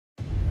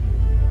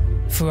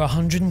For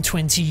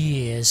 120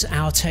 years,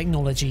 our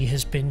technology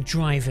has been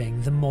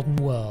driving the modern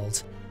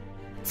world.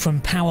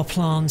 From power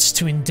plants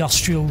to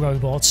industrial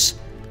robots,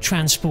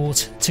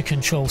 transport to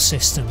control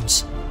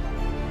systems.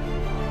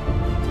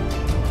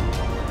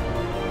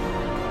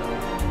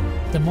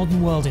 The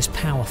modern world is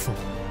powerful.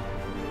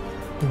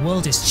 The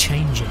world is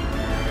changing.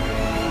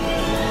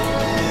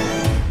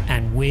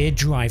 And we're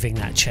driving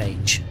that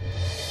change.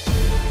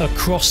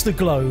 Across the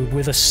globe,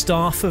 with a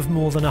staff of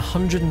more than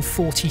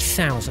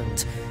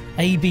 140,000,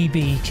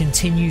 ABB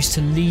continues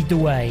to lead the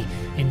way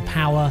in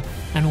power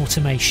and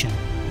automation,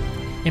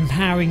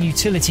 empowering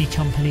utility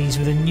companies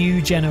with a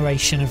new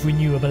generation of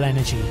renewable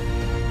energy,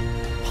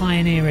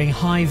 pioneering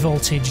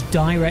high-voltage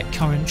direct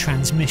current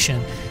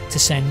transmission to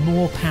send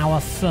more power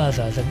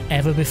further than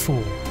ever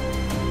before,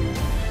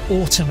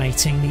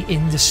 automating the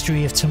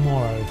industry of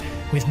tomorrow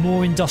with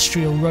more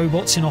industrial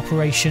robots in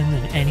operation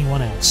than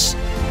anyone else,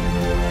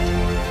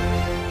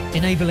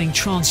 enabling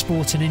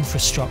transport and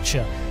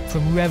infrastructure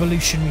from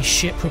revolutionary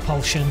ship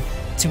propulsion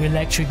to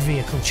electric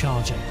vehicle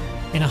charging.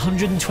 In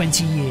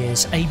 120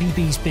 years,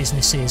 ABB's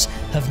businesses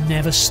have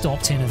never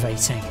stopped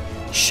innovating,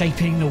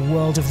 shaping the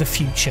world of the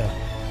future,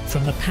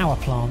 from the power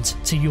plant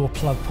to your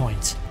plug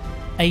point.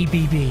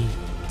 ABB,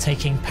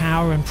 taking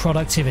power and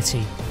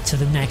productivity to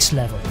the next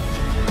level.